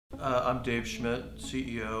I'm Dave Schmitt,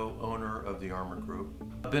 CEO, owner of the Armor Group.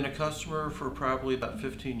 I've been a customer for probably about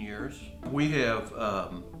 15 years. We have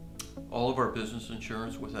all of our business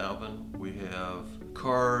insurance with Alvin. We have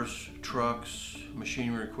cars, trucks,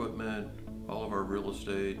 machinery equipment, all of our real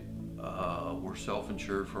estate. We're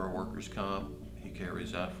self-insured for our workers' comp. He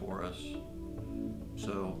carries that for us.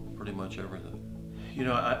 So pretty much everything. You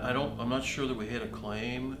know, I'm not sure that we had a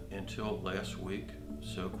claim until last week.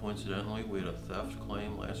 So coincidentally, we had a theft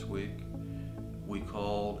claim last week. We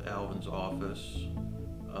called Alvin's office.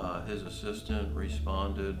 His assistant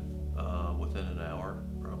responded within an hour,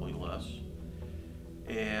 probably less,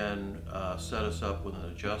 and set us up with an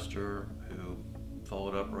adjuster who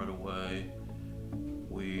followed up right away.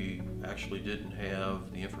 We actually didn't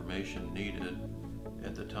have the information needed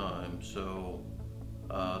at the time, so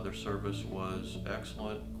their service was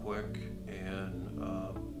excellent, quick, and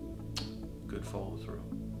good follow through.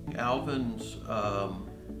 Alvin's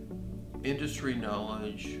industry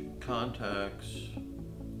knowledge, contacts,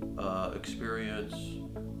 experience,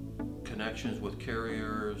 connections with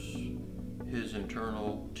carriers, his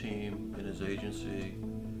internal team and his agency,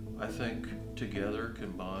 I think together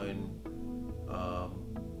combine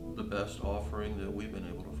the best offering that we've been